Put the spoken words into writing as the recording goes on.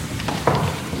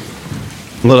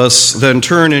Let us then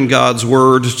turn in God's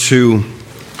Word to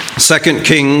 2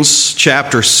 Kings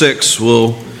chapter 6.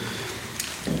 We'll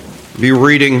be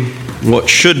reading what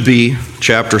should be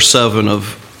chapter 7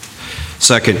 of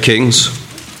 2 Kings.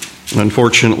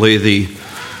 Unfortunately, the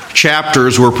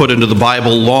chapters were put into the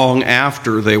Bible long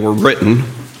after they were written.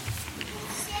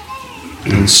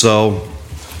 And so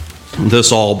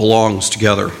this all belongs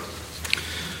together.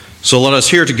 So let us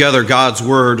hear together God's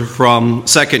word from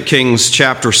 2 Kings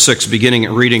chapter 6, beginning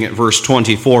at reading at verse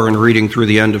 24 and reading through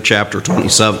the end of chapter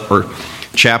 27 or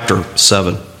chapter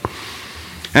 7.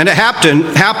 And it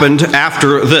happened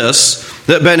after this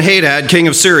that Ben-Hadad, king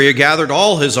of Syria, gathered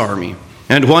all his army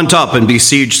and went up and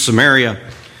besieged Samaria.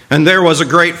 And there was a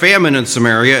great famine in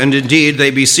Samaria, and indeed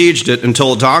they besieged it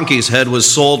until a donkey's head was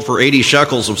sold for 80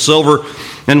 shekels of silver,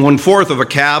 and 1/4 of a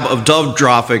cab of dove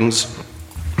droppings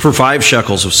for 5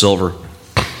 shekels of silver.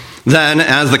 Then,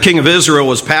 as the king of Israel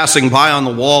was passing by on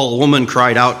the wall, a woman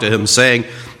cried out to him, saying,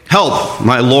 "Help,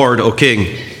 my lord, O king."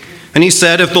 And he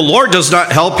said, "If the Lord does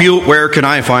not help you, where can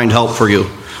I find help for you?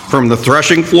 From the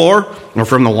threshing floor or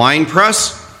from the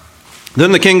winepress?"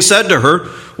 Then the king said to her,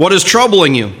 "What is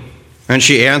troubling you?" And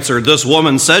she answered, "This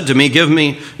woman said to me,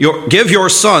 give your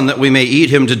son that we may eat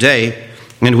him today,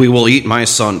 and we will eat my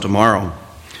son tomorrow."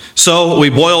 So we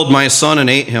boiled my son and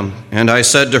ate him. And I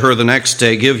said to her the next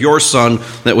day, "Give your son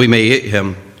that we may eat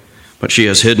him." But she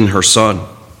has hidden her son.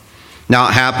 Now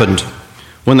it happened,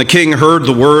 when the king heard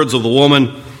the words of the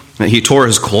woman, that he tore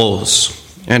his clothes.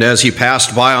 And as he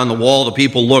passed by on the wall, the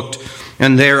people looked,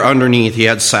 and there underneath he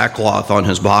had sackcloth on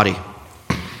his body.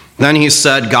 Then he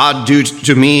said, "God do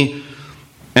to me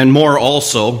and more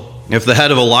also, if the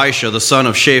head of Elisha, the son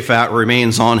of Shaphat,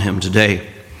 remains on him today."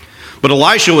 But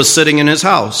Elisha was sitting in his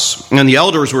house, and the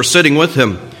elders were sitting with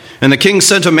him. And the king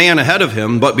sent a man ahead of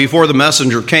him, but before the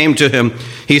messenger came to him,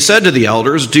 he said to the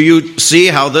elders, "Do you see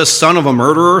how this son of a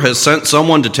murderer has sent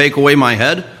someone to take away my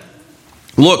head?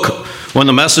 Look, when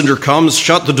the messenger comes,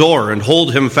 shut the door and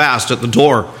hold him fast at the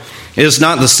door. Is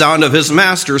not the sound of his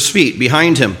master's feet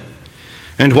behind him?"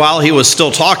 And while he was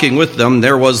still talking with them,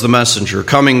 there was the messenger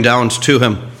coming down to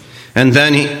him. And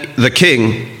then the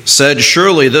king said,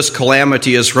 "Surely this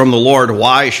calamity is from the Lord.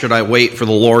 Why should I wait for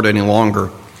the Lord any longer?"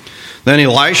 Then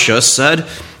Elisha said,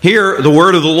 "Hear the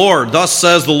word of the Lord. Thus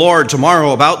says the Lord,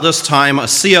 tomorrow about this time a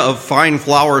seah of fine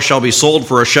flour shall be sold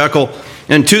for a shekel,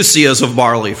 and 2 seahs of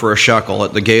barley for a shekel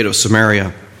at the gate of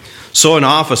Samaria." So an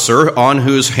officer on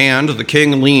whose hand the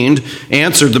king leaned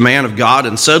answered the man of God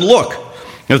and said, "Look,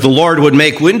 if the Lord would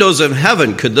make windows of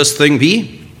heaven, could this thing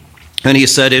be?" And he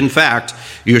said, "In fact,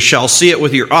 you shall see it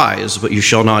with your eyes, but you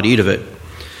shall not eat of it."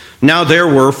 Now there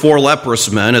were 4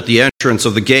 leprous men at the entrance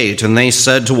of the gate, and they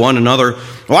said to one another,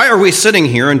 "Why are we sitting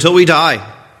here until we die?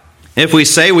 If we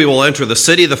say we will enter the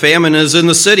city, the famine is in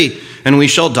the city, and we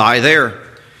shall die there.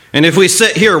 And if we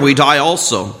sit here, we die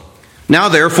also. Now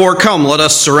therefore, come, let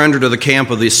us surrender to the camp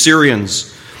of the Syrians.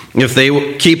 If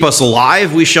they keep us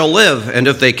alive, we shall live, and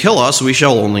if they kill us, we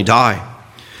shall only die."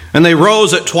 And they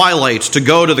rose at twilight to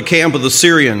go to the camp of the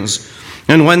Syrians.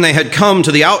 And when they had come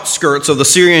to the outskirts of the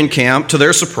Syrian camp, to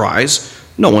their surprise,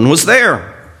 no one was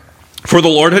there. For the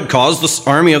Lord had caused the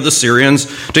army of the Syrians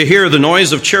to hear the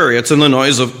noise of chariots and the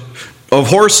noise of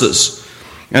horses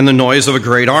and the noise of a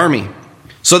great army.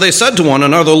 So they said to one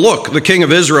another, "Look, the king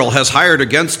of Israel has hired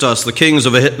against us the kings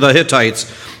of the Hittites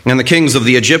and the kings of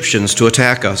the Egyptians to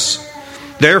attack us."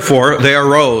 Therefore they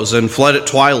arose and fled at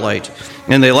twilight,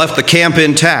 and they left the camp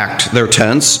intact, their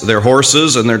tents, their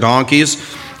horses, and their donkeys,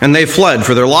 and they fled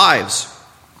for their lives.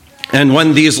 And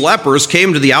when these lepers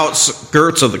came to the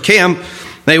outskirts of the camp,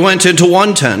 they went into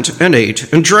one tent and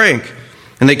ate and drank.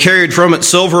 And they carried from it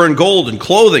silver and gold and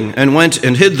clothing and went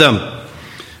and hid them.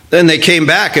 Then they came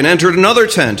back and entered another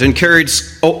tent and carried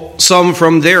some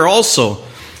from there also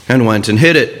and went and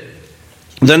hid it.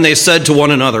 Then they said to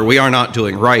one another, "We are not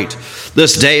doing right.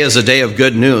 This day is a day of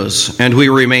good news, and we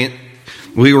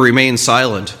remain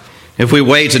silent. If we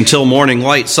wait until morning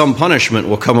light, some punishment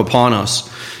will come upon us.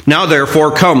 Now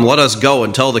therefore, come, let us go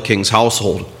and tell the king's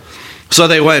household." So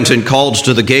they went and called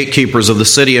to the gatekeepers of the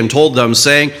city and told them,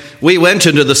 saying, "We went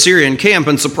into the Syrian camp,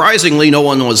 and surprisingly no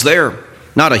one was there.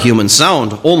 Not a human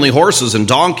sound, only horses and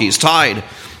donkeys tied,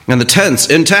 and the tents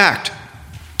intact."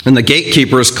 And the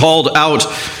gatekeepers called out,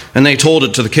 and they told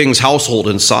it to the king's household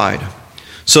inside.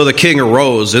 So the king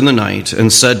arose in the night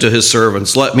and said to his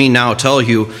servants, "Let me now tell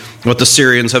you what the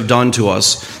Syrians have done to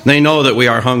us. They know that we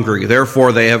are hungry.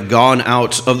 Therefore they have gone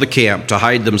out of the camp to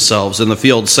hide themselves in the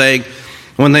field, saying,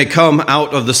 'When they come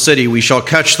out of the city, we shall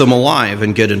catch them alive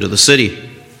and get into the city.'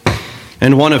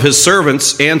 And one of his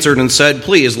servants answered and said,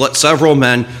 'Please let several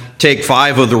men take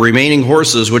 5 of the remaining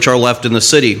horses which are left in the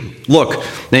city. Look,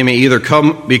 they may either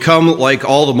become like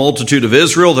all the multitude of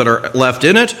Israel that are left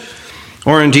in it,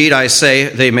 or indeed, I say,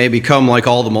 they may become like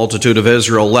all the multitude of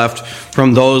Israel left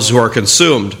from those who are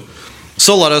consumed.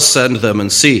 So let us send them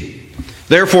and see.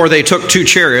 Therefore they took 2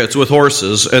 chariots with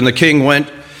horses, and the king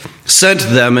sent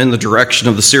them in the direction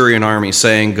of the Syrian army,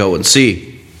 saying, Go and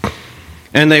see.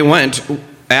 And they went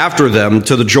after them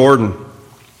to the Jordan.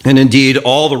 And indeed,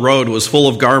 all the road was full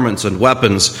of garments and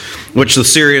weapons, which the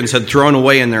Syrians had thrown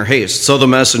away in their haste. So the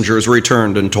messengers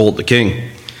returned and told the king.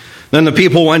 Then the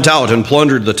people went out and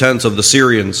plundered the tents of the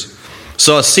Syrians.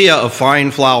 So a seah of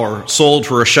fine flour sold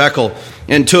for a shekel,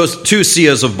 and 2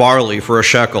 seahs of barley for a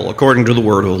shekel, according to the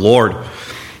word of the Lord.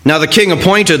 Now the king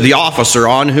appointed the officer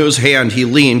on whose hand he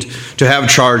leaned to have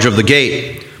charge of the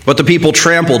gate. But the people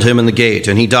trampled him in the gate,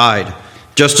 and he died,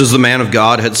 just as the man of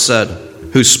God had said,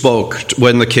 who spoke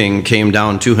when the king came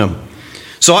down to him.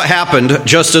 So it happened,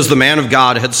 just as the man of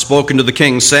God had spoken to the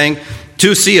king, saying,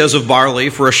 2 seahs of barley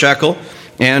for a shekel,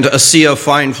 and a seah of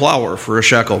fine flour for a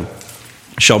shekel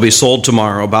shall be sold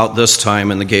tomorrow about this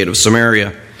time in the gate of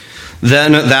Samaria.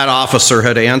 Then that officer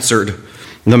had answered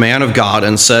the man of God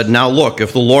and said, Now look,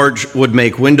 if the Lord would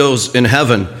make windows in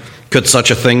heaven, could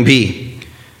such a thing be?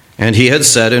 And he had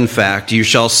said, In fact, you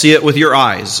shall see it with your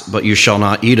eyes, but you shall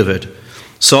not eat of it.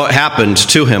 So it happened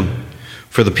to him,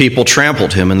 for the people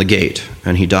trampled him in the gate,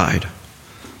 and he died.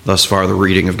 Thus far the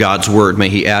reading of God's word. May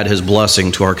he add his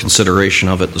blessing to our consideration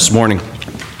of it this morning.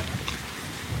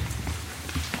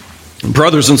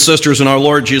 Brothers and sisters in our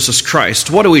Lord Jesus Christ,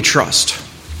 what do we trust?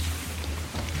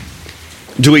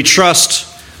 Do we trust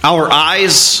our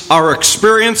eyes, our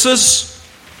experiences,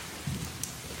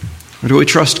 or do we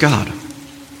trust God?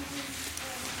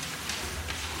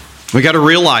 We got to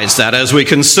realize that as we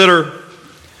consider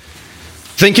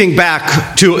thinking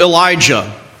back to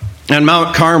Elijah and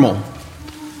Mount Carmel.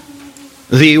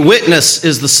 The witness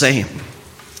is the same.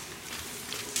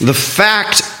 The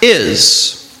fact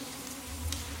is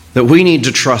that we need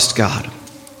to trust God.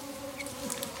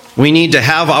 We need to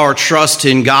have our trust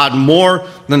in God more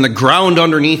than the ground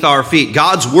underneath our feet.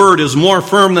 God's word is more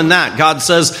firm than that. God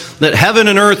says that heaven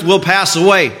and earth will pass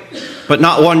away, but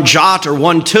not one jot or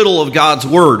one tittle of God's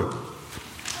word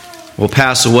will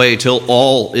pass away till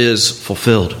all is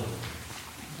fulfilled.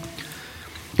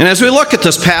 And as we look at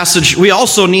this passage, we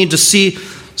also need to see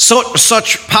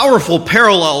such powerful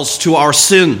parallels to our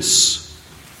sins.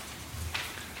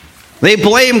 They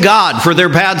blame God for their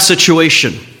bad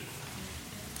situation.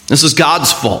 This is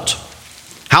God's fault.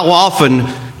 How often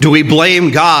do we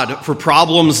blame God for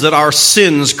problems that our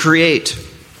sins create?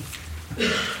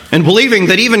 And believing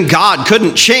that even God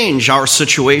couldn't change our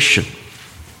situation.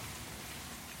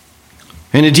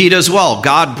 And indeed as well,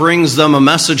 God brings them a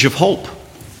message of hope.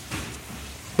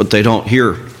 But they don't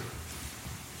hear.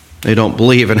 They don't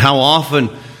believe. And how often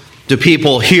do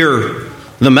people hear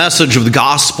the message of the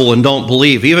gospel and don't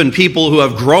believe? Even people who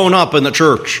have grown up in the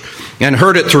church and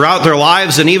heard it throughout their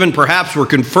lives and even perhaps were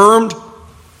confirmed,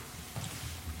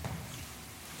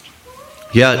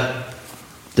 yet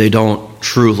they don't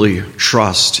truly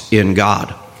trust in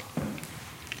God.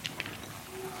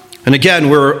 And again,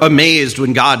 we're amazed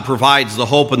when God provides the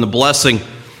hope and the blessing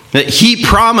that He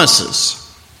promises.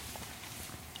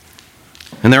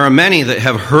 And there are many that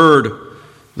have heard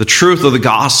the truth of the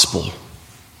gospel,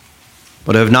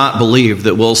 but have not believed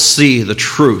that we'll see the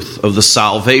truth of the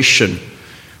salvation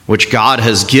which God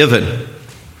has given,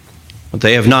 but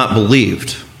they have not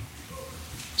believed.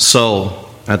 So,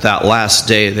 at that last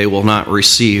day, they will not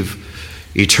receive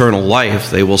eternal life.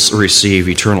 They will receive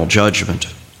eternal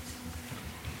judgment.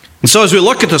 And so as we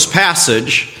look at this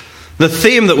passage, the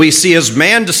theme that we see is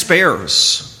man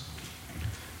despairs,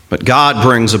 but God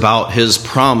brings about His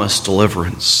promised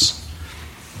deliverance.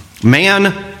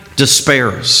 Man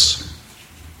despairs.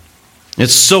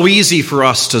 It's so easy for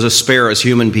us to despair as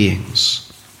human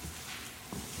beings,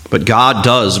 but God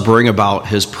does bring about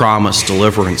His promised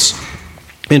deliverance.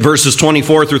 In verses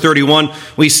 24 through 31,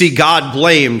 we see God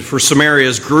blamed for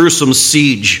Samaria's gruesome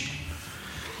siege.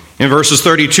 In verses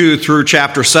 32 through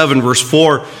chapter 7, verse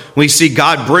 4, we see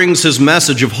God brings His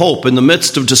message of hope in the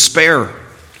midst of despair.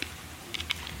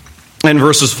 In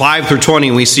verses 5 through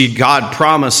 20, we see God's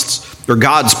promised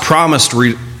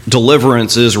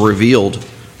deliverance is revealed.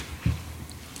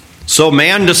 So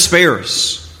man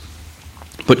despairs,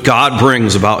 but God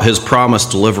brings about His promised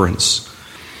deliverance.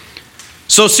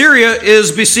 So Syria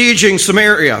is besieging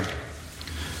Samaria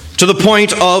to the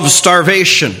point of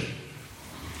starvation.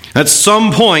 At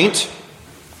some point,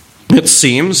 it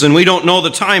seems, and we don't know the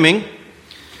timing,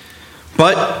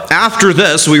 But after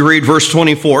this, we read verse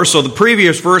 24. So the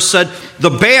previous verse said the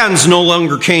bands no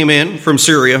longer came in from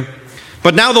Syria,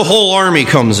 but now the whole army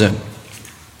comes in.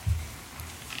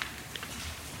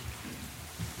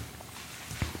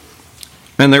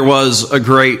 And there was a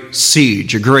great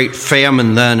siege, a great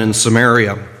famine then in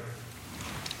Samaria,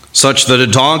 such that a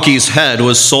donkey's head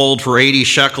was sold for 80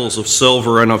 shekels of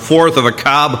silver and a fourth of a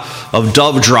cob of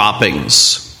dove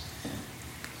droppings.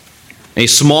 A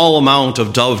small amount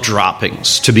of dove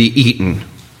droppings to be eaten,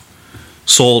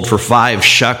 sold for 5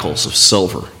 shekels of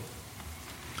silver.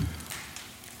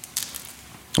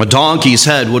 A donkey's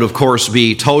head would, of course,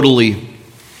 be totally,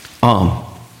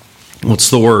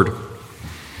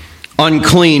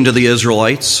 unclean to the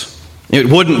Israelites. It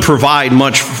wouldn't provide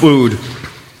much food,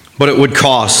 but it would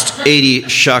cost 80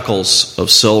 shekels of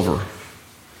silver.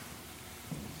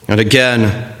 And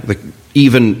again,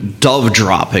 even dove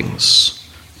droppings,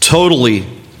 totally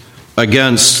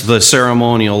against the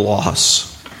ceremonial laws.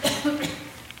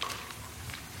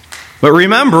 But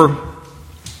remember,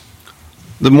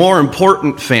 the more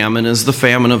important famine is the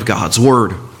famine of God's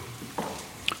word.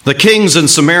 The kings and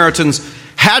Samaritans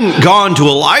hadn't gone to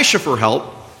Elisha for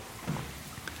help.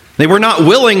 They were not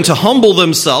willing to humble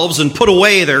themselves and put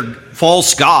away their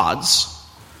false gods.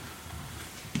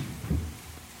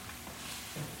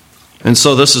 And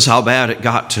so this is how bad it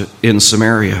got in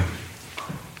Samaria.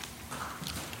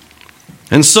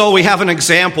 And so we have an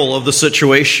example of the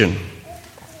situation.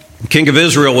 The king of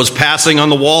Israel was passing on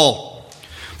the wall,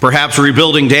 perhaps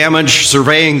rebuilding damage,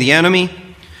 surveying the enemy,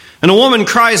 and a woman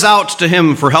cries out to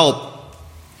him for help.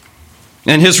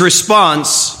 And his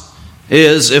response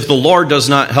is, if the Lord does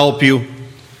not help you,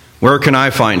 where can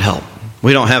I find help?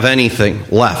 We don't have anything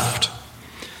left.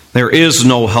 There is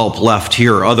no help left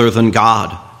here other than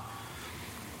God.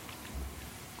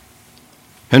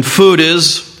 And food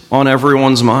is on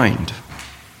everyone's mind.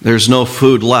 There's no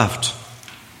food left.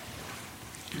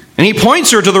 And he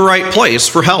points her to the right place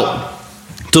for help,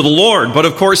 to the Lord. But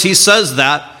of course, he says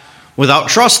that without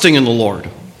trusting in the Lord.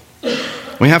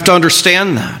 We have to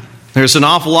understand that. There's an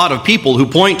awful lot of people who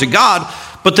point to God,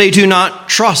 but they do not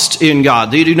trust in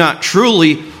God. They do not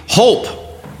truly hope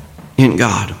in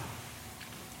God.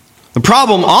 The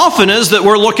problem often is that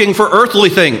we're looking for earthly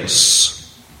things.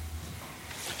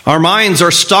 Our minds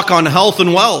are stuck on health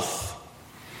and wealth,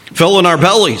 filling our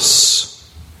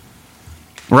bellies,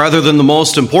 rather than the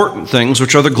most important things,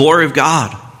 which are the glory of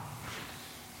God.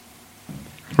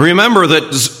 Remember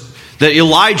that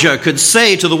Elijah could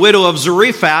say to the widow of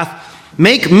Zarephath,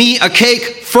 make me a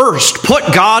cake first.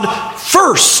 Put God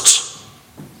first.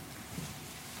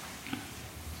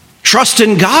 Trust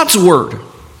in God's word.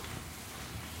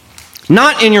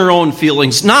 Not in your own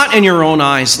feelings, not in your own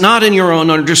eyes, not in your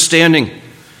own understanding.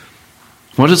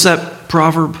 What is that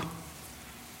proverb?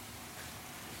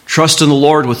 Trust in the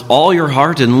Lord with all your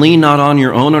heart and lean not on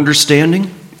your own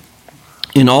understanding.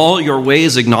 In all your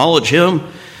ways acknowledge him,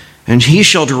 and he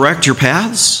shall direct your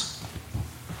paths.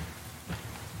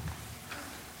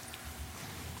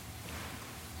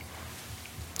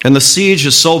 And the siege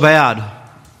is so bad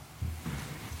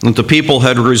that the people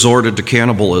had resorted to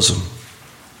cannibalism.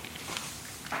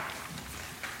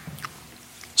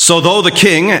 So though the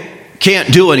king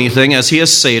can't do anything, as he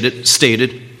has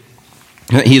stated,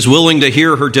 he's willing to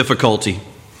hear her difficulty.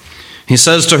 He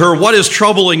says to her, what is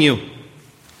troubling you?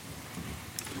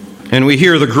 And we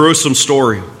hear the gruesome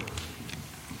story.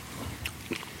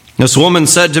 This woman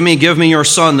said to me, give me your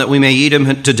son that we may eat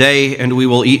him today, and we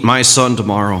will eat my son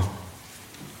tomorrow.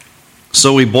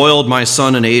 So we boiled my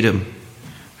son and ate him.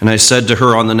 And I said to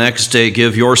her on the next day,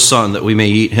 give your son that we may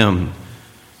eat him.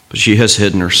 But she has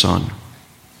hidden her son.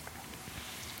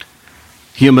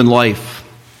 Human life,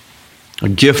 a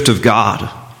gift of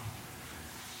God,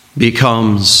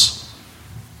 becomes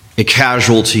a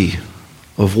casualty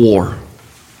of war.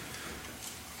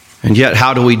 And yet,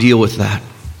 how do we deal with that?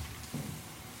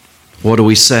 What do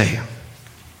we say?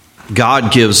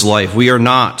 God gives life. We are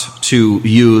not to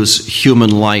use human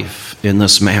life in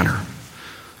this manner.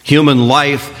 Human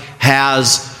life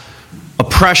has a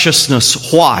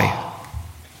preciousness. Why?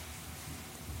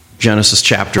 Genesis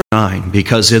chapter 9.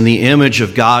 Because in the image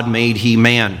of God made he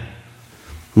man.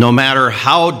 No matter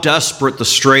how desperate the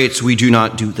straits, we do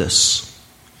not do this.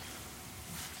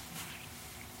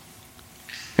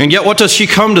 And yet, what does she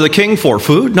come to the king for?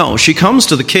 Food? No, she comes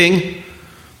to the king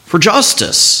for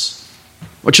justice,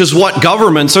 which is what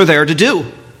governments are there to do.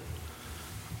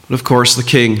 But of course, the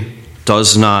king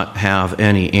does not have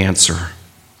any answer.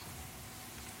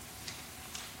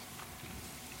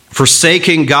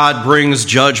 Forsaking God brings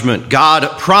judgment.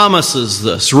 God promises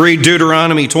this. Read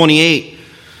Deuteronomy 28,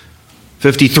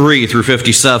 53 through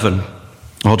 57.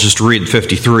 I'll just read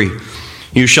 53.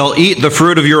 You shall eat the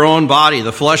fruit of your own body,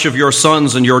 the flesh of your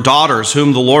sons and your daughters,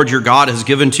 whom the Lord your God has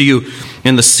given to you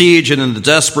in the siege and in the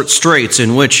desperate straits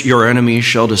in which your enemies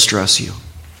shall distress you.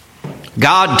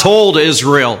 God told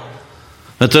Israel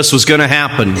that this was going to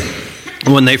happen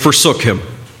when they forsook him.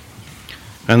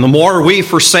 And the more we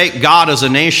forsake God as a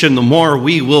nation, the more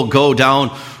we will go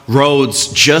down roads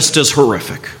just as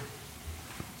horrific.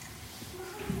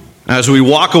 As we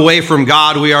walk away from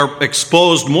God, we are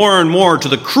exposed more and more to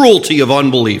the cruelty of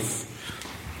unbelief.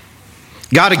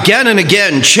 God again and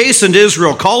again chastened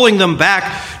Israel, calling them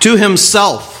back to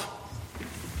himself.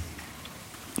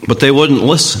 But they wouldn't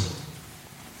listen.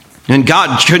 And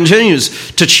God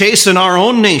continues to chasten our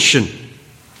own nation.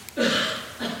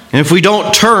 And if we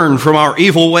don't turn from our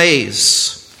evil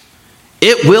ways,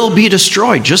 it will be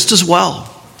destroyed just as well.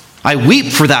 I weep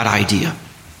for that idea.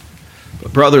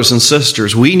 But brothers and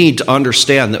sisters, we need to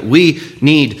understand that we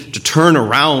need to turn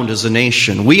around as a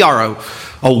nation. We are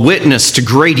a witness to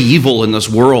great evil in this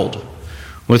world.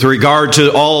 With regard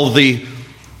to all the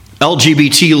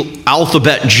LGBT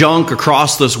alphabet junk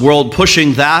across this world,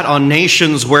 pushing that on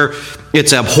nations where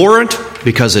it's abhorrent,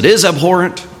 because it is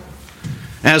abhorrent.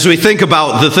 As we think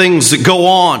about the things that go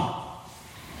on,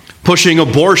 pushing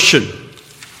abortion,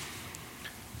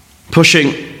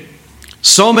 pushing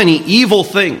so many evil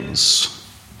things.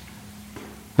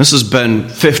 This has been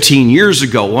 15 years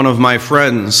ago. One of my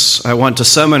friends I went to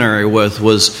seminary with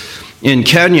was in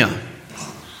Kenya.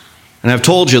 And I've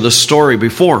told you this story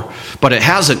before, but it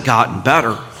hasn't gotten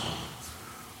better.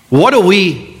 What do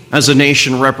we as a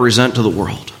nation represent to the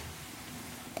world?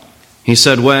 He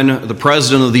said when the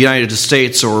President of the United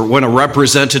States or when a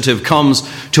representative comes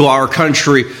to our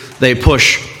country, they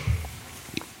push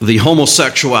the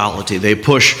homosexuality, they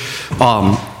push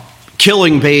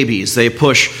killing babies, they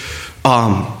push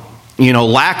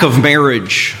lack of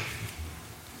marriage.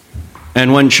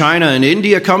 And when China and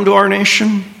India come to our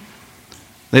nation,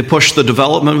 they push the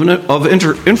development of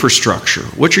infrastructure.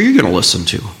 Which are you going to listen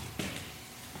to?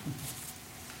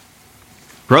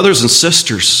 Brothers and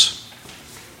sisters,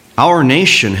 our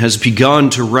nation has begun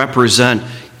to represent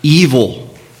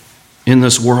evil in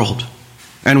this world.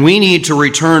 And we need to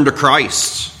return to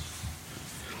Christ.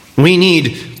 We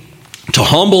need to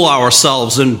humble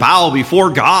ourselves and bow before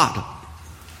God.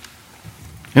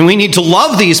 And we need to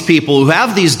love these people who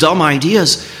have these dumb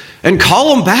ideas and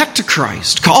call them back to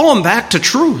Christ. Call them back to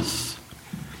truth.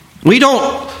 We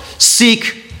don't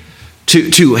seek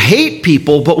to hate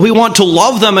people, but we want to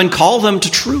love them and call them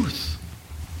to truth.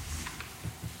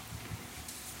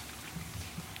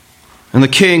 And the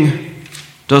king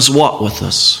does what with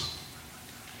this?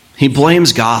 He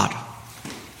blames God.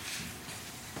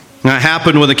 That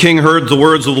happened when the king heard the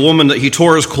words of the woman that he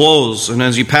tore his clothes. And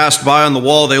as he passed by on the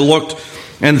wall, they looked,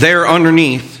 and there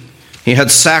underneath he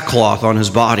had sackcloth on his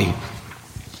body.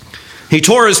 He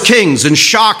tore his kings in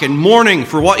shock and mourning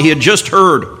for what he had just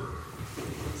heard.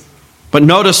 But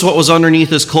notice what was underneath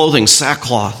his clothing,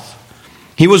 sackcloth.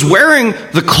 He was wearing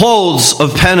the clothes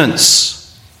of penance.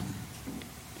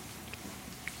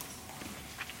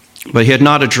 But he had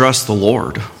not addressed the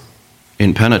Lord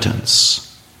in penitence.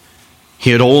 He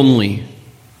had only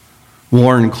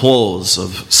worn clothes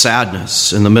of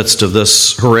sadness in the midst of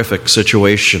this horrific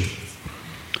situation.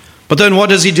 But then what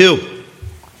does he do?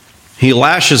 He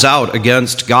lashes out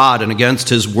against God and against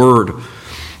his word.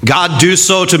 God, do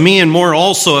so to me and more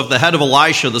also if the head of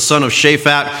Elisha, the son of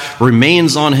Shaphat,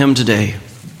 remains on him today.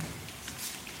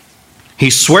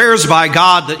 He swears by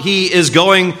God that he is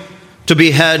going to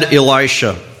behead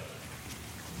Elisha.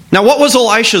 Now, what was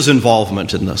Elisha's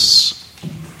involvement in this?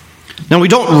 Now, we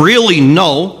don't really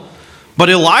know, but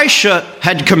Elisha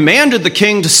had commanded the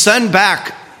king to send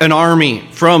back an army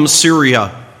from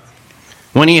Syria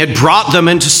when he had brought them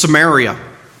into Samaria.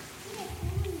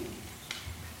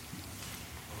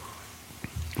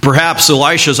 Perhaps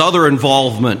Elisha's other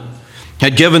involvement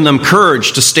had given them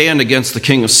courage to stand against the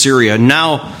king of Syria.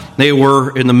 Now they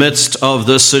were in the midst of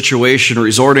this situation,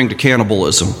 resorting to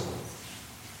cannibalism.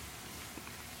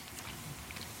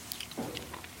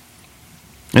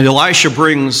 And Elisha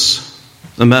brings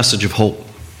the message of hope.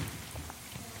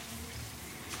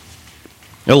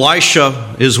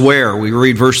 Elisha is where? We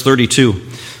read verse 32.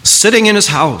 Sitting in his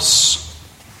house,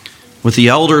 with the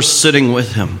elders sitting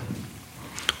with him.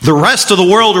 The rest of the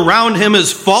world around him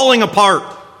is falling apart.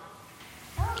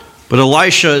 But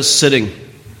Elisha is sitting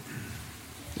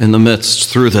in the midst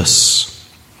through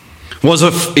this. Was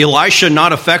Elisha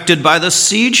not affected by this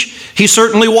siege? He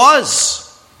certainly was.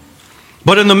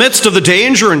 But in the midst of the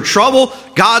danger and trouble,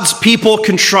 God's people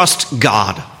can trust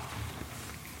God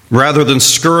rather than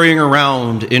scurrying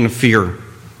around in fear.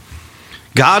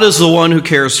 God is the one who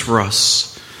cares for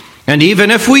us. And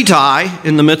even if we die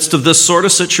in the midst of this sort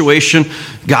of situation,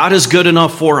 God is good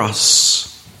enough for us.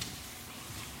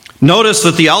 Notice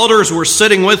that the elders were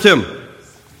sitting with him.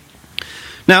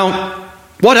 Now,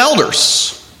 what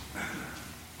elders?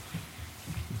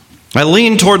 I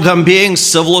lean toward them being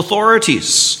civil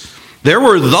authorities. There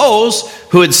were those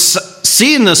who had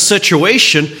seen this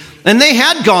situation, and they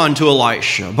had gone to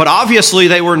Elisha. But obviously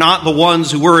they were not the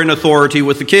ones who were in authority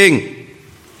with the king.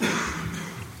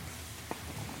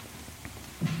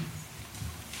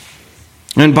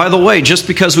 And by the way, just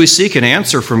because we seek an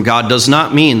answer from God does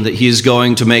not mean that He's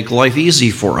going to make life easy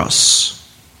for us.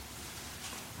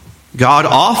 God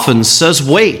often says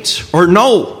wait or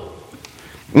no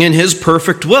in His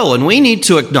perfect will, and we need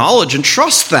to acknowledge and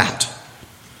trust that.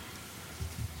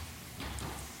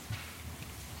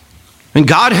 And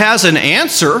God has an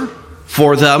answer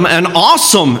for them, an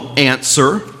awesome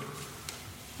answer,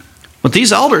 but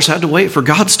these elders had to wait for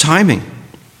God's timing.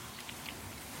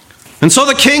 And so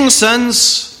the king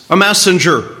sends a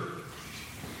messenger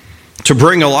to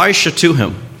bring Elisha to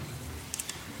him.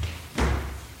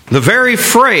 The very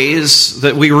phrase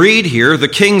that we read here, the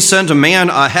king sent a man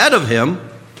ahead of him,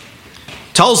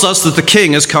 tells us that the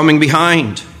king is coming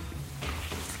behind.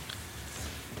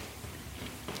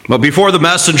 But before the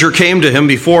messenger came to him,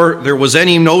 before there was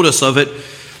any notice of it,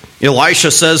 Elisha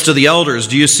says to the elders,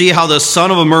 "Do you see how the son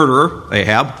of a murderer,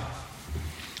 Ahab,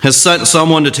 has sent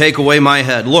someone to take away my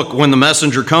head? Look, when the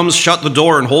messenger comes, shut the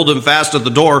door and hold him fast at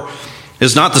the door.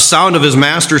 Is not the sound of his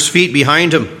master's feet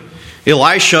behind him?"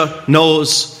 Elisha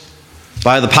knows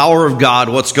by the power of God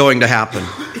what's going to happen.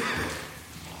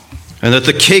 And that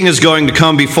the king is going to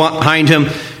come behind him,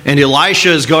 and Elisha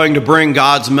is going to bring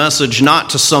God's message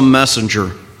not to some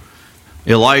messenger.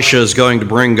 Elisha is going to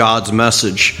bring God's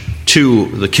message to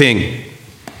the king.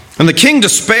 And the king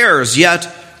despairs,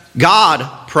 yet God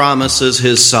promises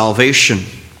his salvation.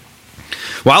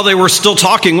 While they were still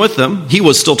talking with them, he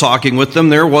was still talking with them,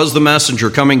 there was the messenger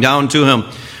coming down to him.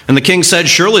 And the king said,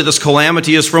 "Surely this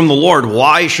calamity is from the Lord.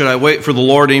 Why should I wait for the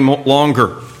Lord any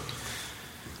longer?"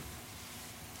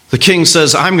 The king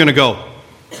says, "I'm going to go.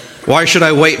 Why should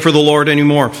I wait for the Lord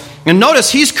anymore?" And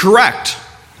notice he's correct.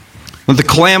 That the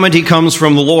calamity comes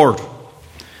from the Lord.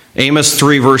 Amos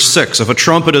 3 verse 6, "If a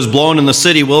trumpet is blown in the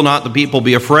city, will not the people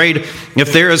be afraid?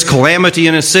 If there is calamity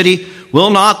in a city, will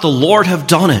not the Lord have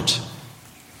done it?"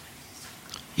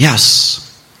 Yes.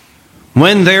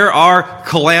 When there are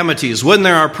calamities, when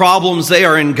there are problems, they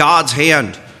are in God's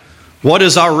hand. What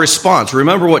is our response?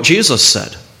 Remember what Jesus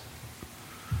said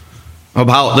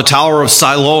about the Tower of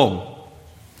Siloam.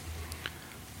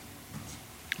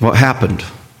 What happened?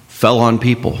 Fell on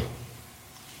people.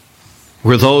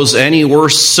 Were those any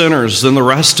worse sinners than the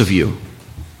rest of you?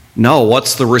 No.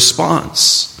 What's the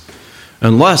response?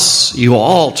 Unless you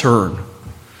all turn,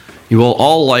 you will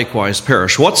all likewise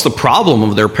perish. What's the problem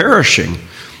of their perishing?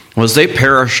 Was they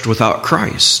perished without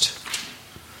Christ.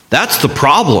 That's the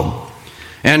problem.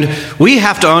 And we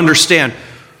have to understand,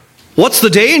 what's the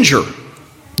danger?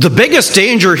 The biggest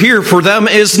danger here for them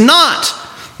is not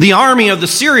the army of the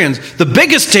Syrians. The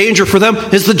biggest danger for them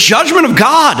is the judgment of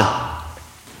God.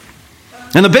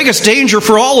 And the biggest danger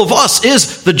for all of us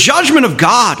is the judgment of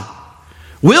God.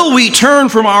 Will we turn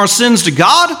from our sins to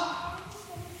God?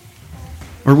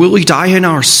 Or will we die in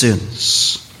our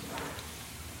sins?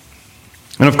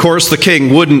 And of course, the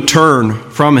king wouldn't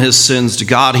turn from his sins to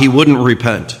God. He wouldn't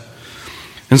repent.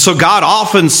 And so God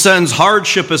often sends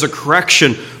hardship as a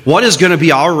correction. What is going to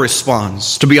be our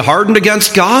response? To be hardened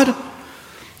against God?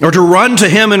 Or to run to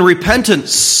Him in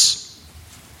repentance?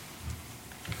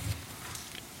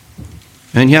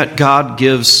 And yet God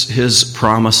gives His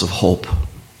promise of hope.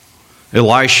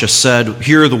 Elisha said,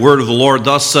 "Hear the word of the Lord.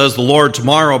 Thus says the Lord,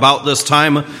 tomorrow about this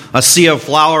time a seah of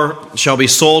flour shall be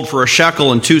sold for a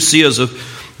shekel, and 2 seahs of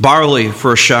barley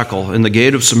for a shekel in the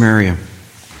gate of Samaria."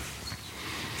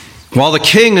 While the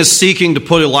king is seeking to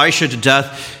put Elisha to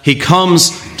death, he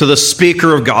comes to the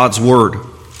speaker of God's word.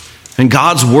 And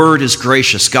God's word is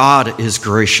gracious. God is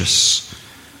gracious.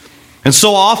 And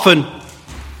so often,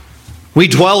 we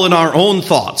dwell in our own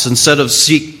thoughts instead of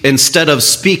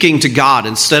speaking to God,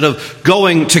 instead of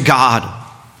going to God.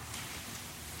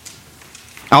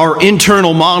 Our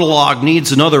internal monologue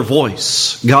needs another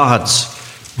voice, God's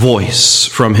voice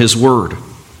from His Word.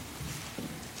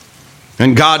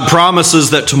 And God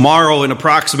promises that tomorrow, in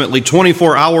approximately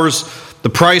 24 hours, the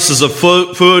prices of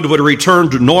food would return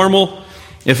to normal,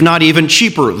 if not even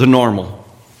cheaper than normal.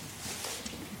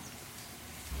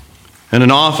 And an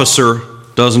officer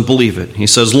doesn't believe it. He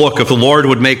says, "Look, if the Lord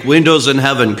would make windows in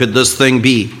heaven, could this thing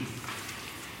be?"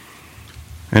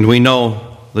 And we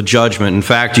know the judgment. In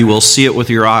fact, you will see it with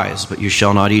your eyes, but you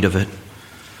shall not eat of it.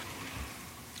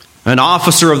 An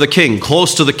officer of the king,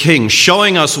 close to the king,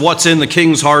 showing us what's in the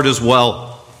king's heart as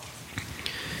well.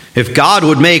 If God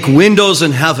would make windows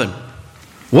in heaven,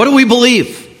 what do we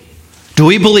believe? Do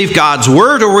we believe God's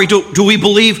word, or do we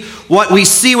believe what we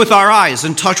see with our eyes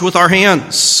and touch with our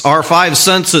hands, our five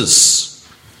senses?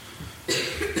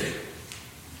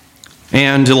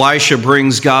 And Elisha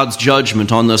brings God's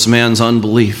judgment on this man's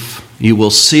unbelief. You will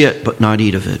see it, but not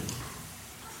eat of it.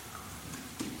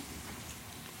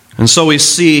 And so we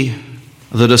see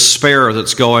the despair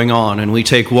that's going on, and we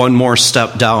take one more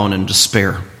step down in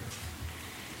despair.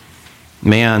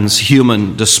 Man's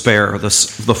human despair, the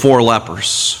four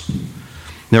lepers.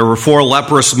 There were four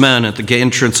leprous men at the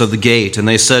entrance of the gate, and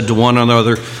they said to one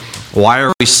another, "Why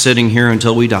are we sitting here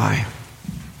until we die?"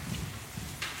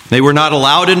 They were not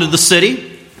allowed into the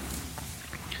city,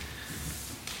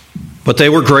 but they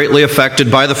were greatly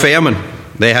affected by the famine.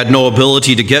 They had no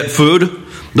ability to get food.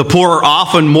 The poor are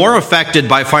often more affected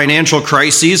by financial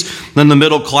crises than the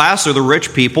middle class or the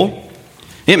rich people.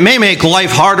 It may make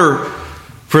life harder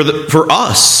for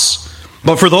us,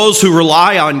 but for those who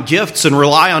rely on gifts and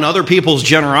rely on other people's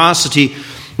generosity,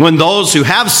 when those who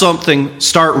have something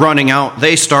start running out,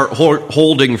 they start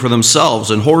holding for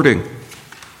themselves and hoarding.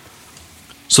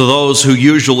 So those who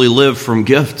usually live from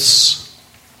gifts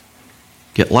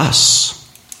get less.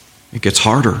 It gets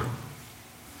harder.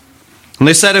 And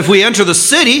they said, if we enter the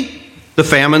city, the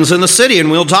famine's in the city,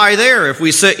 and we'll die there. If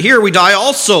we sit here, we die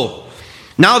also.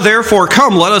 Now therefore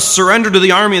come, let us surrender to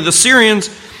the army of the Syrians.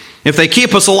 If they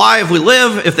keep us alive, we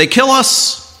live. If they kill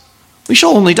us, we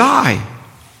shall only die.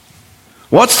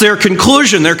 What's their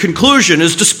conclusion? Their conclusion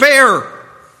is despair.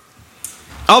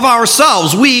 Of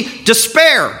ourselves, we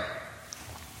despair.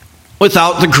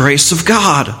 Without the grace of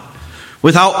God.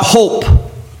 Without hope.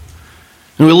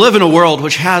 And we live in a world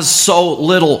which has so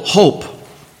little hope.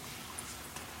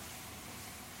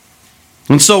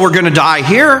 And so we're going to die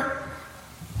here.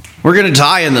 We're going to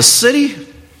die in the city.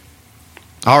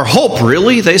 Our hope,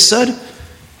 really, they said,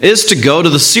 is to go to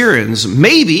the Syrians.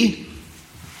 Maybe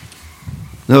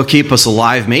they'll keep us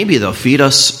alive. Maybe they'll feed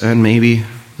us. And maybe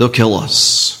they'll kill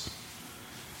us.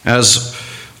 As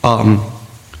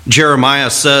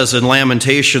Jeremiah says in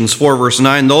Lamentations 4 verse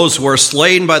 9, those who are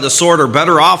slain by the sword are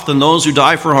better off than those who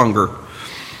die for hunger.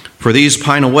 For these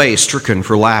pine away, stricken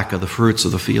for lack of the fruits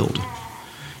of the field.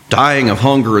 Dying of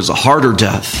hunger is a harder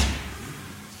death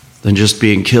than just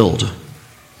being killed.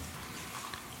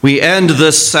 We end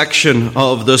this section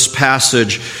of this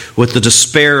passage with the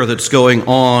despair that's going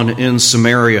on in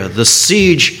Samaria. The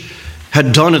siege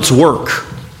had done its work.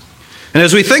 And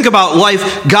as we think about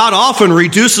life, God often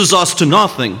reduces us to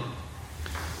nothing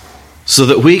so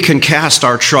that we can cast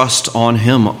our trust on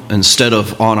Him instead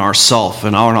of on ourselves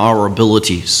and on our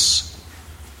abilities.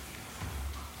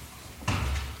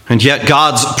 And yet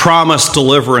God's promised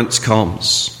deliverance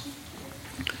comes.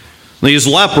 These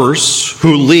lepers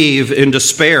who leave in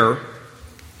despair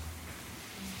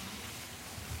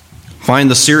find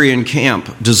the Syrian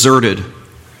camp deserted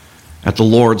at the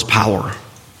Lord's power.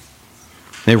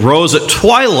 They rose at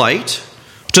twilight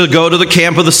to go to the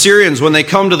camp of the Syrians. When they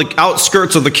come to the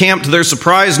outskirts of the camp, to their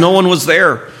surprise, no one was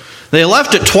there. They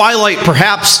left at twilight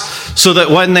perhaps so that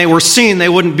when they were seen, they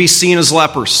wouldn't be seen as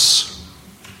lepers.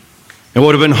 It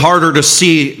would have been harder to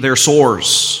see their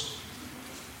sores.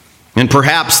 And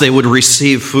perhaps they would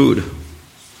receive food.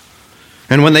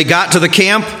 And when they got to the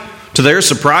camp, to their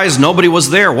surprise, nobody was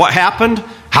there. What happened?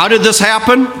 How did this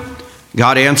happen?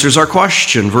 God answers our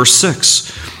question, verse 6.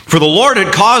 For the Lord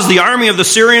had caused the army of the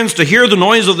Syrians to hear the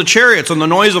noise of the chariots and the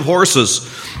noise of horses,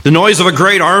 the noise of a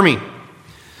great army.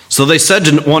 So they said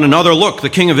to one another, look, the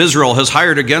king of Israel has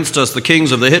hired against us the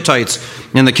kings of the Hittites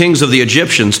and the kings of the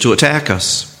Egyptians to attack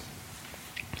us.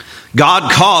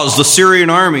 God caused the Syrian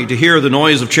army to hear the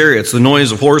noise of chariots, the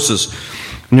noise of horses.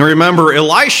 And you remember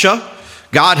Elisha,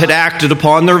 God had acted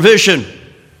upon their vision.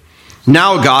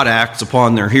 Now God acts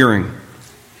upon their hearing.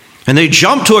 And they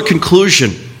jump to a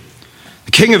conclusion.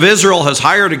 The king of Israel has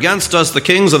hired against us the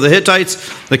kings of the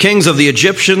Hittites, the kings of the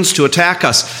Egyptians to attack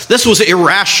us. This was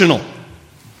irrational.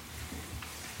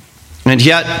 And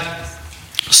yet,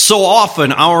 so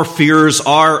often our fears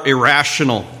are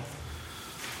irrational.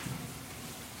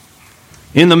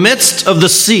 In the midst of the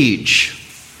siege,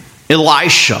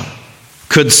 Elisha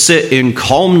could sit in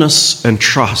calmness and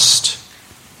trust.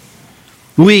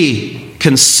 We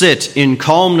can sit in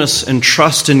calmness and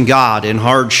trust in God in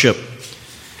hardship.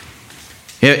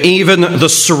 Even the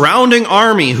surrounding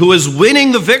army, who is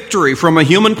winning the victory from a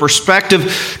human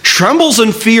perspective, trembles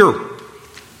in fear.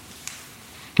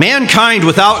 Mankind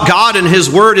without God and his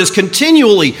word is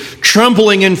continually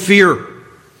trembling in fear.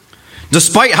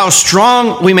 Despite how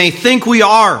strong we may think we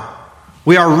are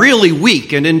really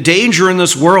weak and in danger in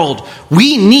this world.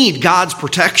 We need God's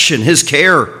protection, his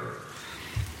care.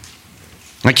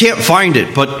 I can't find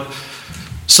it, but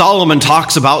Solomon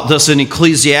talks about this in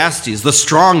Ecclesiastes. The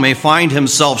strong may find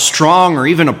himself strong or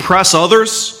even oppress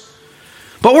others,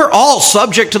 but we're all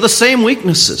subject to the same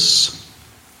weaknesses.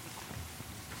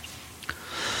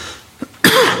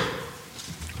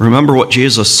 Remember what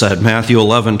Jesus said, Matthew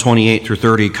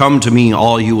 11:28-30. Come to me,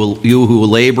 all you who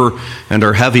labor and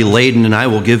are heavy laden, and I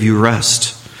will give you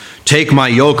rest. Take my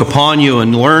yoke upon you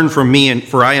and learn from me,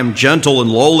 for I am gentle and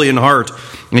lowly in heart,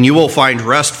 and you will find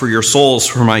rest for your souls,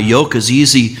 for my yoke is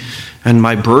easy and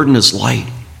my burden is light.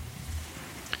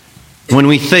 When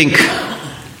we think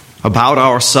about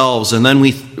ourselves and then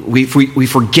we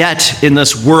forget in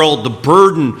this world the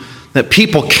burden that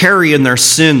people carry in their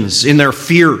sins, in their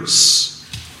fears.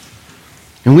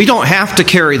 And we don't have to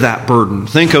carry that burden.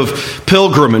 Think of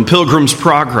Pilgrim and Pilgrim's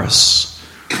Progress.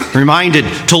 Reminded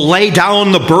to lay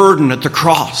down the burden at the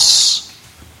cross.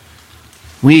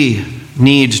 We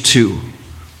need to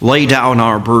lay down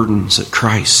our burdens at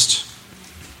Christ.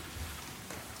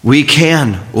 We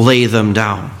can lay them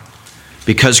down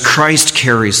because Christ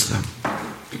carries them.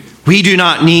 We do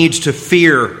not need to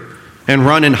fear and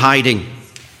run in hiding.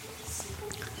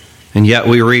 And yet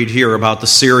we read here about the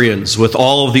Syrians with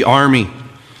all of the army.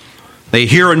 They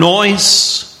hear a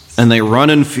noise and they run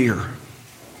in fear.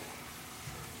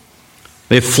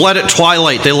 They fled at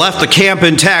twilight. They left the camp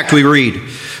intact, we read.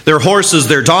 Their horses,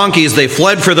 their donkeys, they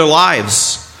fled for their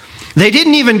lives. They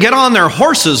didn't even get on their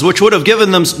horses, which would have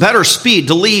given them better speed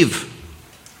to leave.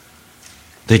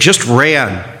 They just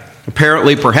ran.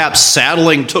 Apparently, perhaps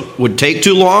saddling would take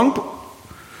too long.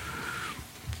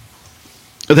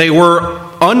 They were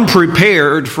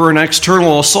unprepared for an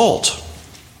external assault.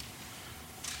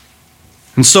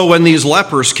 And so when these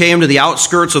lepers came to the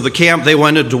outskirts of the camp, they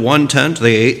went into one tent,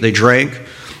 they ate, they drank,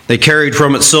 they carried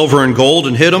from it silver and gold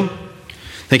and hid them.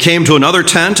 They came to another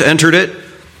tent, entered it,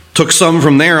 took some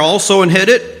from there also and hid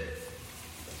it.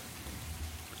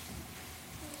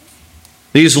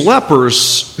 These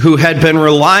lepers who had been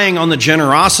relying on the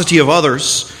generosity of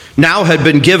others now had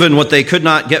been given what they could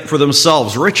not get for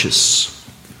themselves, riches.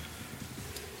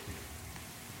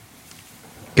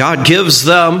 God gives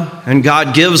them and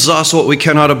God gives us what we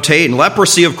cannot obtain.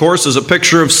 Leprosy, of course, is a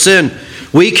picture of sin.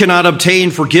 We cannot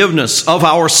obtain forgiveness of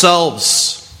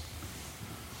ourselves.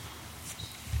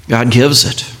 God gives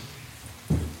it.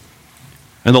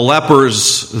 And the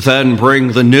lepers then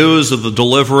bring the news of the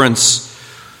deliverance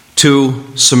to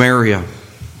Samaria.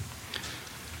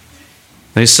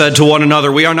 They said to one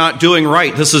another, we are not doing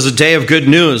right. This is a day of good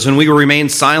news, and we remain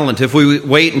silent. If we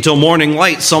wait until morning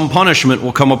light, some punishment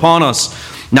will come upon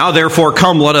us. Now therefore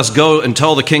come, let us go and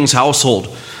tell the king's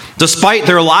household. Despite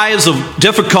their lives of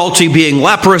difficulty being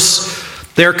leprous,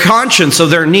 they're conscious of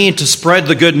their need to spread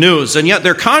the good news. And yet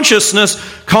their consciousness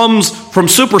comes from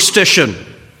superstition.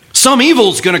 Some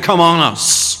evil's going to come on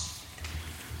us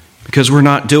because we're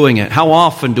not doing it. How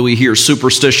often do we hear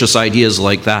superstitious ideas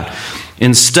like that?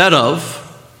 Instead of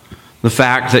the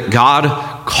fact that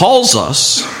God calls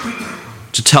us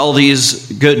to tell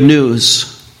these good news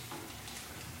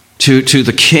to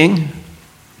the king,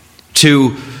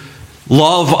 to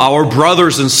love our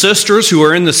brothers and sisters who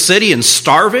are in the city and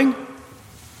starving.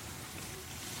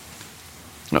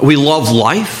 We love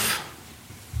life.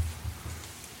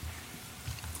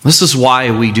 This is why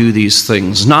we do these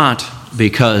things, not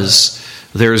because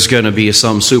there's going to be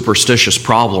some superstitious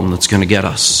problem that's going to get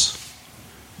us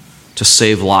to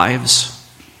save lives.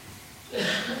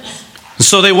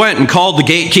 So they went and called the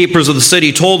gatekeepers of the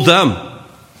city, told them.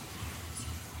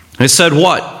 They said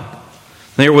what?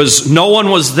 No one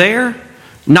was there,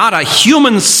 not a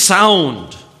human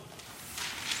sound.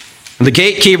 And the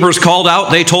gatekeepers called out,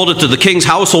 they told it to the king's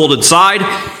household inside.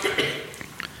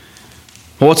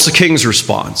 Well, what's the king's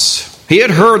response? He had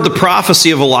heard the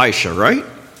prophecy of Elisha, right?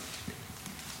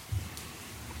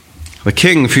 The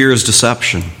king fears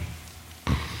deception.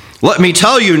 Let me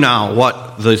tell you now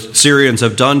what the Syrians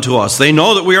have done to us. They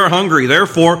know that we are hungry.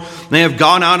 Therefore, they have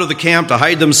gone out of the camp to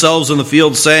hide themselves in the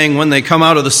field, saying, when they come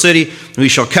out of the city, we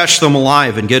shall catch them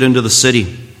alive and get into the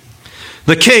city.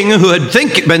 The king, who had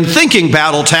been thinking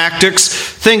battle tactics,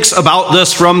 thinks about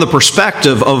this from the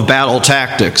perspective of battle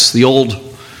tactics. The old,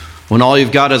 when all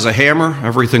you've got is a hammer,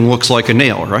 everything looks like a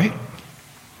nail, right?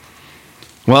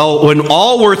 Well, when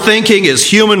all we're thinking is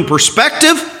human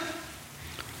perspective,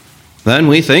 then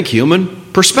we think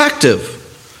human perspective.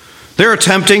 They're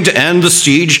attempting to end the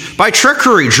siege by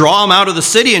trickery, draw them out of the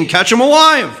city and catch them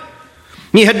alive.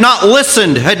 He had not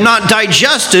listened, had not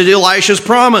digested Elisha's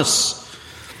promise.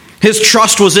 His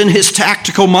trust was in his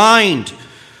tactical mind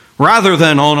rather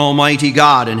than on Almighty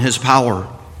God and his power.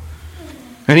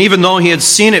 And even though he had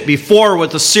seen it before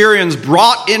with the Syrians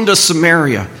brought into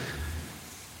Samaria,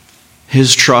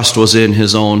 his trust was in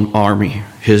his own army,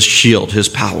 his shield, his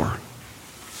power.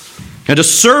 And a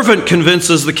servant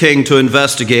convinces the king to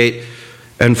investigate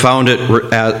and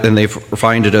they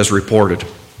find it as reported.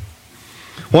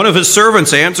 One of his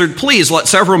servants answered, "Please let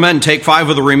several men take 5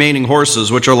 of the remaining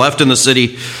horses which are left in the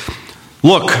city.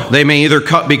 Look, they may either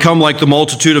become like the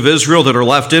multitude of Israel that are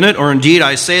left in it, or indeed,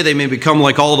 I say, they may become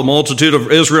like all the multitude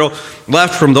of Israel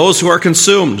left from those who are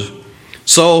consumed.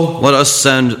 So let us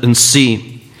send and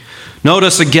see."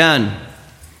 Notice again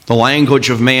the language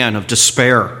of man, of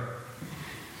despair.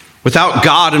 Without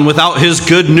God and without his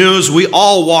good news, we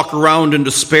all walk around in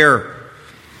despair.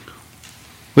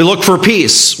 We look for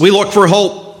peace. We look for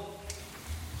hope.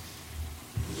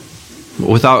 But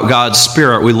without God's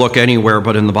Spirit, we look anywhere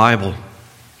but in the Bible.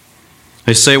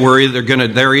 They say they're either going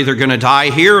to die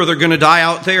here or they're going to die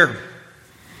out there.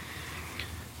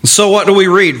 And so what do we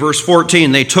read? Verse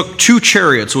 14, they took 2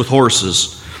 chariots with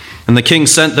horses, and the king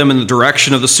sent them in the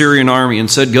direction of the Syrian army and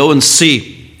said, "Go and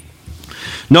see."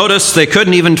 Notice they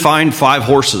couldn't even find 5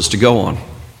 horses to go on.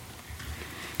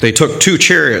 They took 2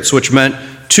 chariots, which meant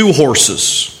 2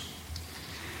 horses.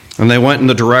 And they went in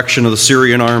the direction of the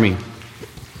Syrian army.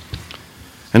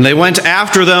 And they went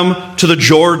after them to the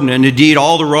Jordan, and indeed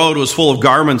all the road was full of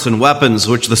garments and weapons,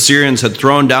 which the Syrians had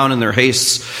thrown down in their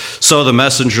haste. So the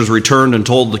messengers returned and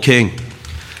told the king.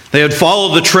 They had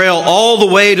followed the trail all the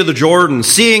way to the Jordan,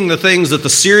 seeing the things that the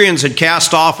Syrians had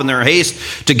cast off in their haste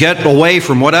to get away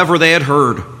from whatever they had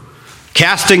heard.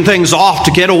 Casting things off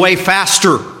to get away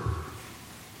faster.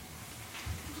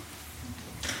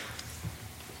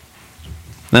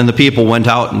 Then the people went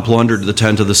out and plundered the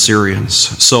tent of the Syrians.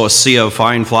 So a seah of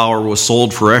fine flour was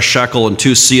sold for a shekel, and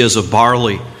 2 seahs of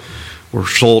barley were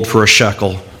sold for a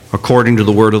shekel, according to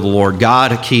the word of the Lord.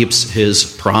 God keeps his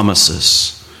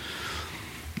promises.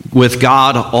 With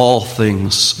God, all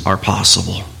things are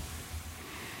possible.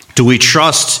 Do we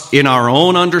trust in our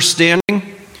own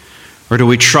understanding, or do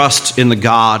we trust in the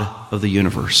God of the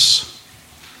universe?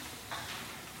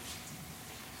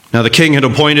 Now the king had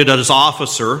appointed as the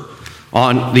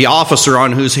officer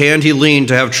on whose hand he leaned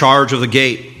to have charge of the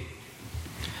gate.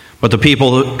 But the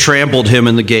people trampled him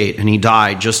in the gate, and he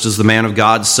died, just as the man of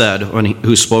God said,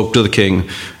 who spoke to the king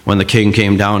when the king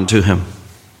came down to him.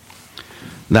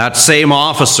 That same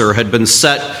officer had been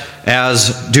set as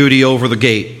duty over the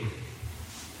gate.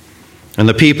 And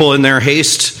the people, in their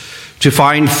haste to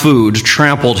find food,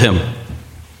 trampled him,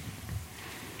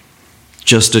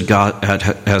 just as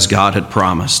God had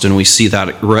promised. And we see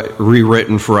that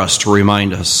rewritten for us to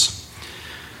remind us.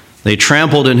 They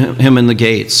trampled him in the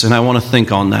gates, and I want to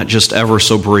think on that just ever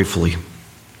so briefly.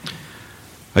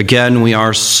 Again, we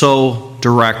are so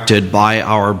directed by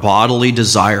our bodily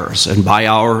desires and by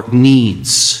our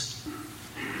needs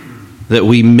that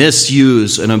we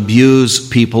misuse and abuse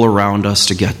people around us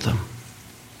to get them.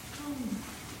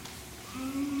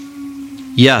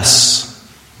 Yes,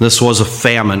 this was a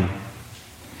famine.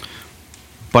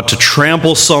 But to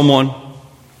trample someone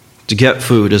to get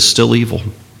food is still evil.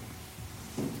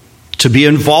 To be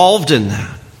involved in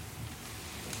that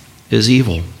is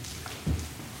evil.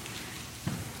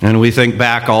 And we think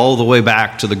back all the way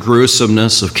back to the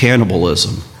gruesomeness of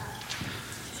cannibalism.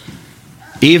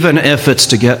 Even if it's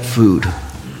to get food,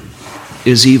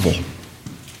 is evil.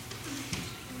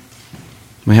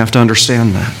 We have to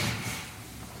understand that.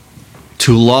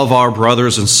 To love our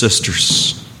brothers and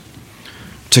sisters,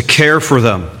 to care for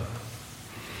them.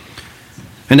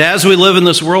 And as we live in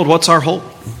this world, what's our hope?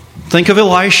 Think of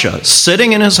Elisha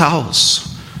sitting in his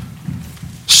house,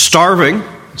 starving,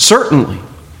 certainly,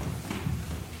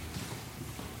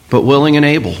 but willing and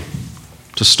able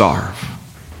to starve,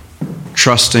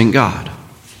 trusting God.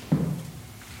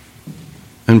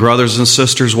 And brothers and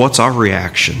sisters, what's our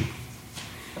reaction?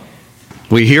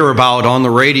 We hear about on the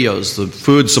radios the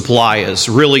food supply is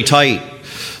really tight,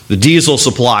 the diesel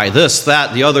supply, this,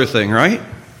 that, the other thing, right?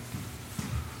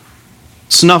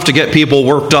 It's enough to get people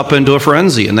worked up into a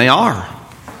frenzy, and they are.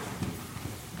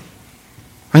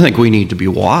 I think we need to be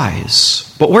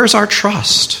wise. But where's our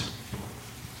trust?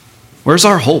 Where's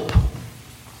our hope?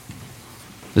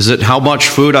 Is it how much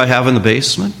food I have in the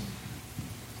basement?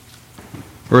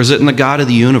 Or is it in the God of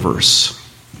the universe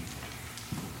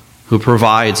who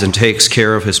provides and takes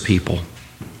care of his people?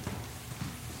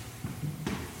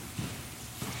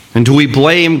 And do we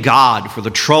blame God for the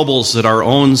troubles that our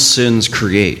own sins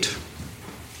create?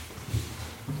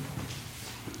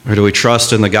 Or do we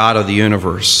trust in the God of the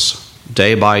universe,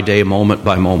 day by day, moment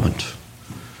by moment,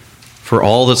 for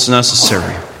all that's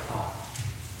necessary?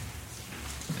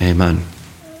 Amen.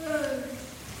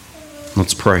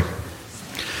 Let's pray.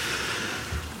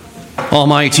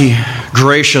 Almighty,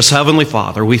 gracious Heavenly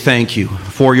Father, we thank you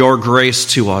for your grace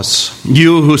to us,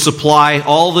 you who supply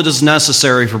all that is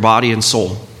necessary for body and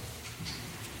soul.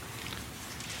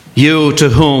 You to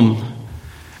whom,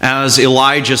 as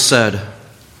Elijah said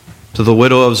to the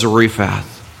widow of Zarephath,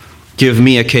 give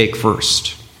me a cake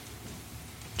first.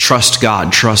 Trust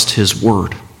God, trust His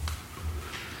word.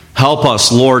 Help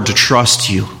us, Lord, to trust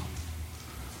you.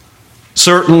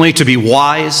 Certainly to be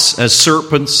wise as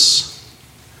serpents,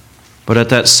 but at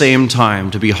that same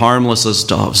time to be harmless as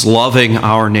doves, loving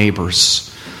our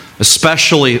neighbors,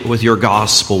 especially with your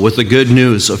gospel, with the good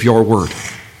news of your word.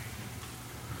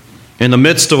 In the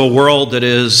midst of a world that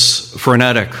is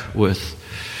frenetic with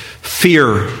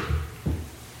fear,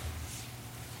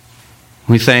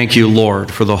 we thank you, Lord,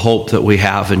 for the hope that we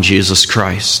have in Jesus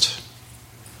Christ,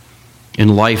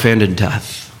 in life and in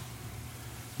death.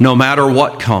 No matter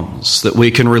what comes, that we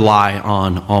can rely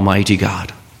on Almighty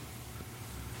God.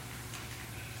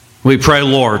 We pray,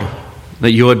 Lord,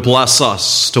 that you would bless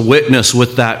us to witness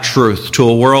with that truth to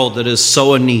a world that is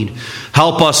so in need.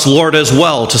 Help us, Lord, as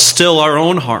well to still our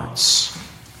own hearts,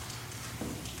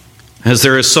 as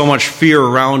there is so much fear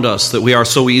around us that we are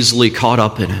so easily caught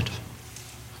up in it.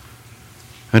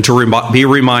 And to be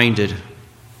reminded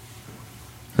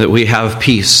that we have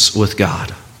peace with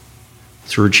God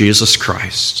through Jesus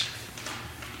Christ,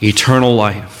 eternal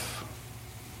life.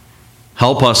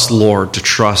 Help us, Lord, to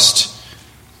trust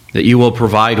that you will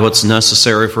provide what's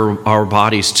necessary for our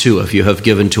bodies too, if you have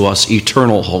given to us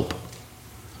eternal hope.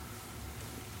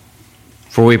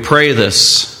 For we pray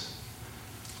this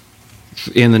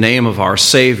in the name of our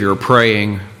Savior,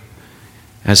 praying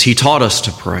as he taught us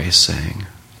to pray, saying,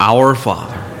 Our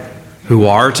Father, who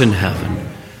art in heaven,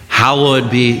 hallowed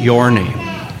be your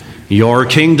name. Your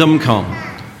kingdom come,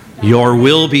 your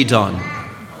will be done,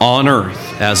 on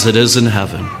earth as it is in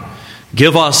heaven.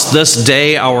 Give us this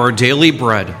day our daily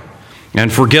bread,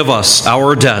 and forgive us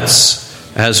our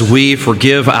debts as we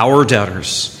forgive our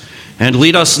debtors. And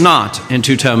lead us not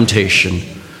into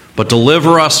temptation, but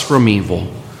deliver us from evil.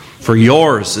 For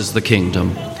yours is the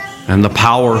kingdom, and the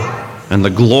power, and the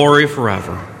glory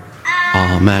forever.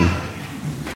 Amen.